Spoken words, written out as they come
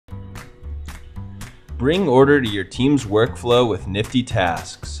Bring order to your team's workflow with Nifty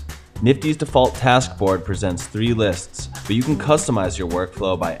Tasks. Nifty's default task board presents 3 lists, but you can customize your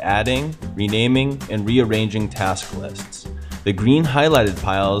workflow by adding, renaming, and rearranging task lists. The green highlighted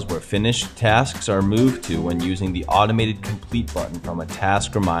pile is where finished tasks are moved to when using the automated complete button from a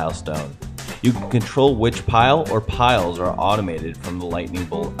task or milestone. You can control which pile or piles are automated from the lightning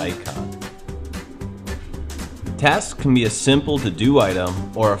bolt icon. Tasks can be a simple to-do item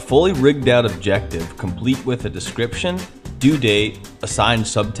or a fully rigged out objective complete with a description, due date, assigned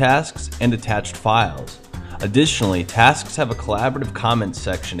subtasks, and attached files. Additionally, tasks have a collaborative comments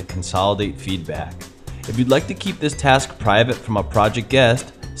section to consolidate feedback. If you'd like to keep this task private from a project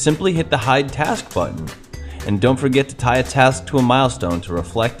guest, simply hit the Hide Task button. And don't forget to tie a task to a milestone to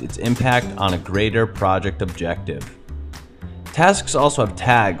reflect its impact on a greater project objective. Tasks also have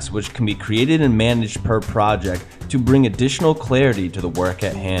tags, which can be created and managed per project to bring additional clarity to the work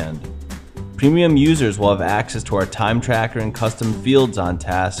at hand. Premium users will have access to our time tracker and custom fields on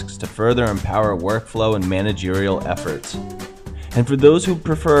tasks to further empower workflow and managerial efforts. And for those who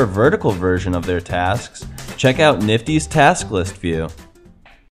prefer a vertical version of their tasks, check out Nifty's task list view.